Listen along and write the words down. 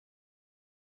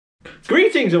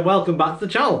Greetings and welcome back to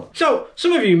the channel. So,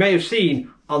 some of you may have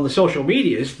seen on the social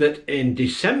medias that in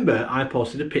December I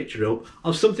posted a picture up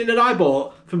of something that I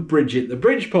bought from Bridget the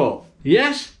Bridgeport.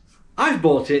 Yes, I've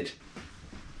bought it.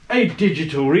 A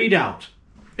digital readout.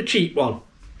 A cheap one.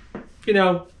 You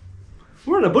know,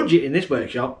 we're on a budget in this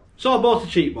workshop, so I bought a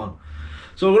cheap one.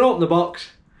 So I'm going to open the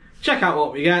box, check out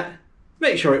what we get,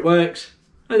 make sure it works,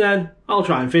 and then I'll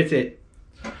try and fit it.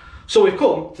 So we've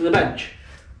come to the bench.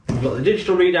 We've got the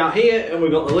digital readout here and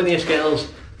we've got the linear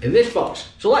scales in this box.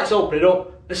 So let's open it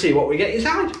up and see what we get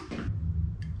inside.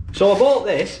 So I bought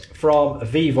this from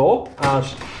Vevor,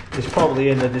 as is probably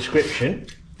in the description.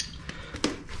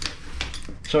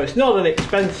 So it's not an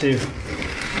expensive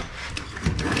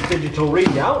digital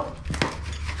readout,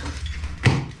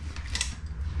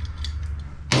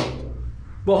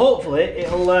 but hopefully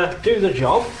it'll do the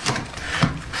job.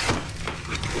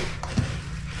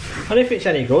 And if it's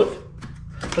any good,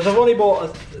 because I've only bought a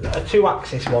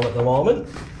 2-axis one at the moment,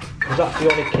 because that's the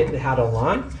only kit they had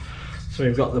online. So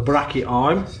we've got the bracket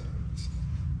arm,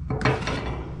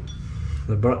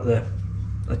 the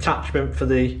attachment for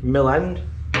the mill end.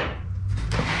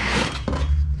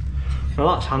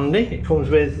 Well, that's handy. It comes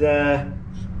with the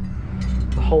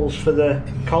holes for the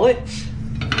collets.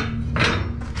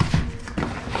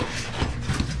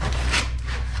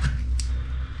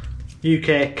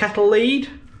 UK kettle lead.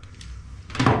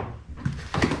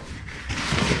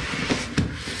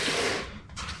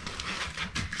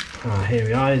 Here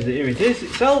we are, here it is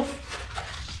itself.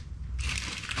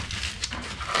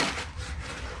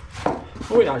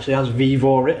 Oh, it actually has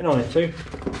Vevor written on it too.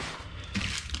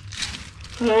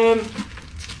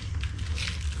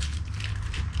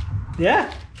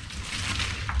 Yeah,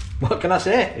 what can I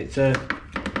say? It's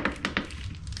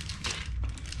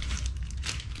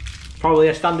probably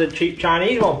a standard cheap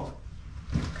Chinese one.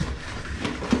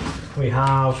 We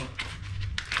have,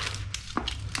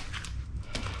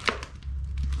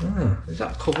 is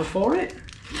that a cover for it?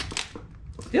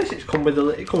 Yes, it comes with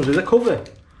a cover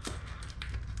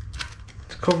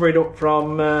to cover it up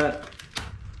from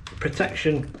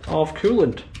protection of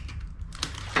coolant.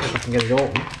 If I can get it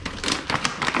open.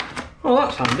 Oh,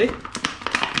 that's handy.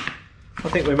 I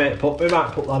think we might put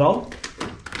that on.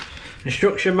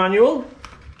 Instruction manual.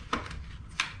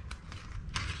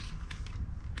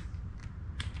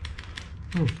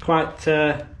 Quite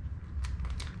a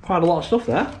lot of stuff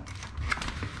there.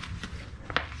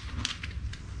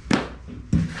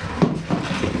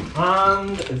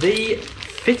 And the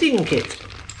fitting kit.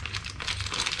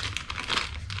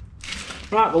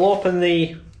 Right, we'll open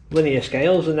the linear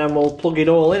scales and then we'll plug it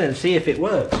all in and see if it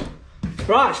works.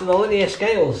 Right, so the linear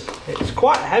scales. It's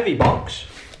quite a heavy box.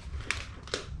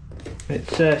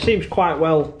 It seems quite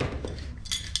well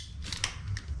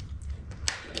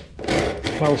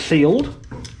sealed.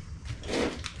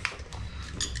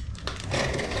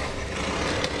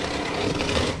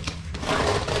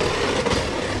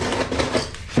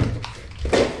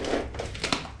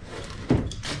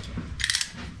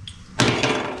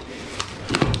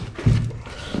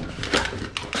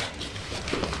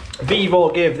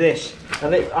 Vevor gave this,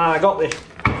 and I got this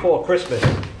before Christmas,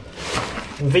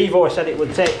 and Vevor said it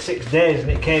would take 6 days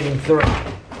and it came in 3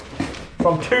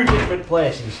 from 2 different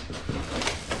places.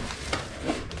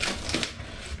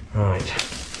 Right,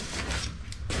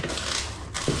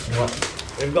 well,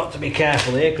 we've got to be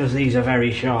careful here because these are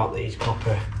very sharp, these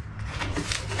copper.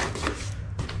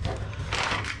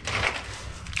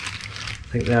 I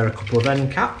think there are a couple of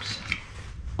end caps.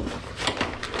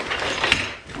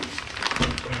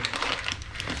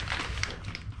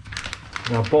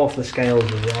 Now both the scales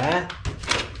are there.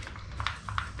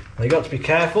 Now you got to be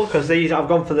careful because these I've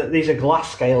gone for these are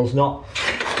glass scales, not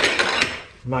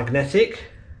magnetic.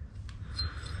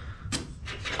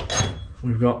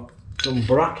 We've got some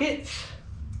brackets.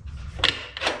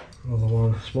 Another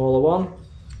one, smaller one.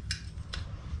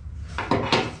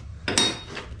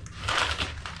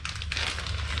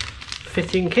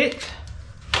 Fitting kit.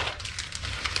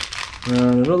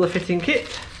 And another fitting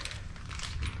kit.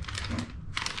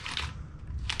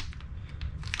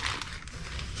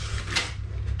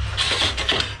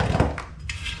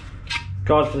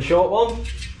 Guard for the short one,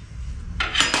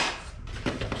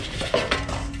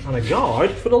 and a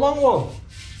guard for the long one.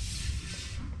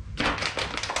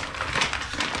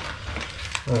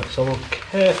 Right, so we'll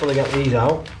carefully get these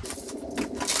out.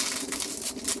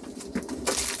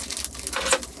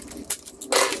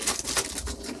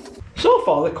 So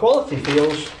far the quality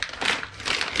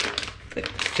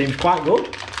seems quite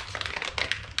good.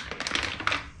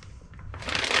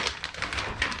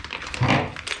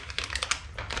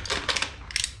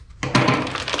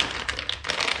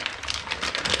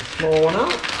 Small one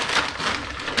out.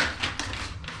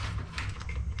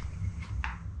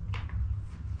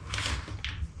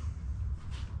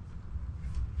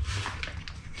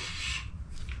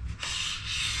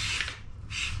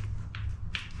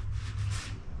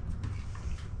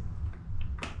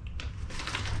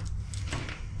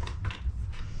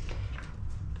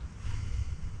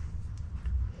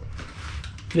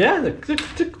 Yeah,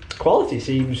 the quality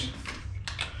seems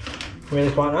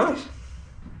really quite nice.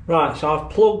 Right, so I've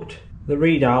plugged the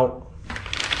readout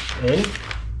in,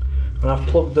 and I've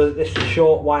plugged this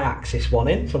short y-axis one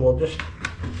in, so we'll just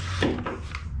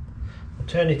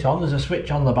turn it on. There's a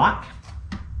switch on the back.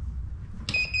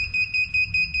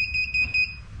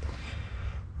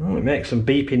 Oh, it makes some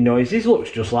beeping noises,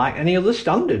 looks just like any other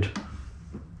standard.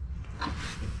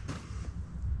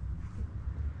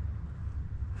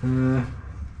 So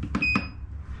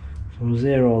we'll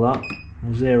zero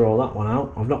that one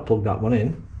out. I've not plugged that one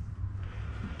in.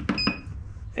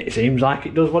 It seems like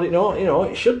it does what it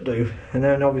it should do. And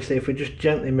then obviously if we just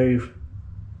gently move,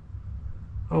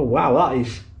 oh wow, that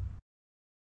is,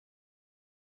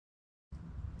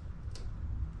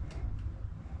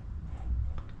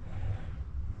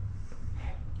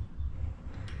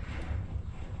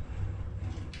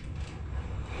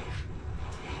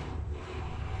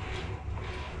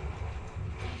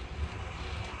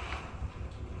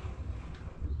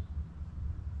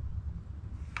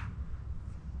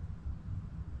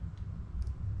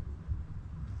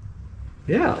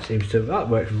 yeah, that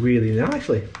works really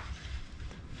nicely.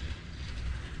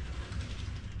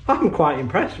 I'm quite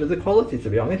impressed with the quality, to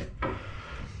be honest.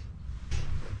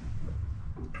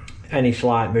 Any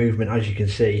slight movement, as you can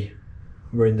see,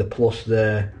 we're in the plus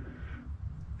there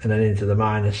and then into the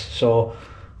minus. So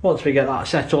once we get that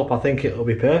set up, I think it'll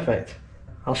be perfect.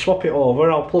 I'll swap it over,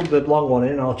 I'll plug the long one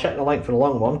in, I'll check the length for the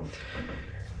long one,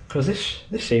 because this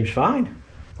seems fine.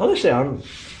 Honestly, I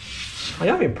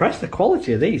am impressed. The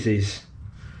quality of these is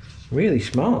really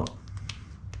smart.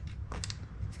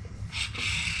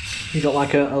 You got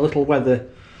like a little weather,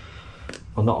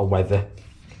 or not a weather,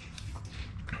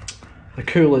 a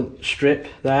coolant strip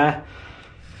there.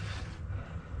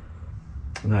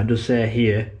 And that does say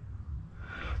here,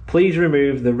 please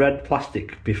remove the red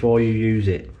plastic before you use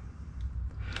it.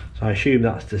 So I assume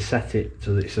that's to set it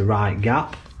so that it's the right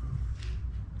gap,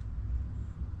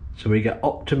 so we get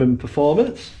optimum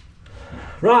performance.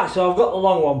 Right, so I've got the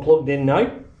long one plugged in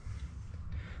now.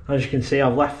 As you can see,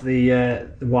 I've left the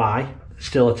Y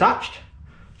still attached,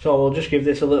 so we'll just give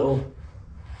this a little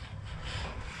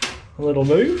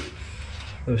move.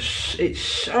 It's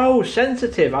so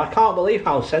sensitive. I can't believe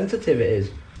how sensitive it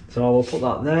is. So we'll put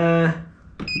that there,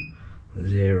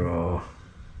 0,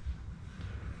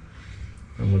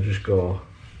 and we'll just go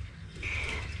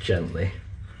gently.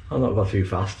 I'll not go too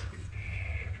fast.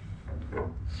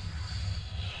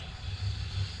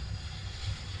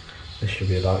 This should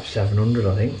be about 700,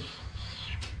 I think.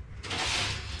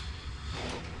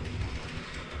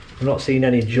 I've not seen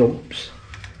any jumps.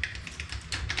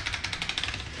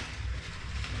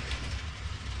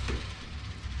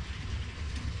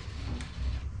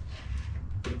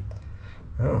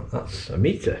 Oh, that's a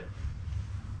meter.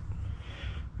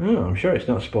 Oh, I'm sure it's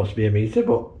not supposed to be a meter,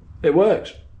 but it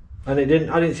works. And I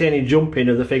didn't see any jumping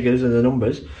of the figures and the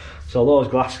numbers, so those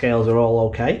glass scales are all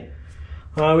okay.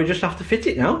 We just have to fit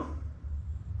it now.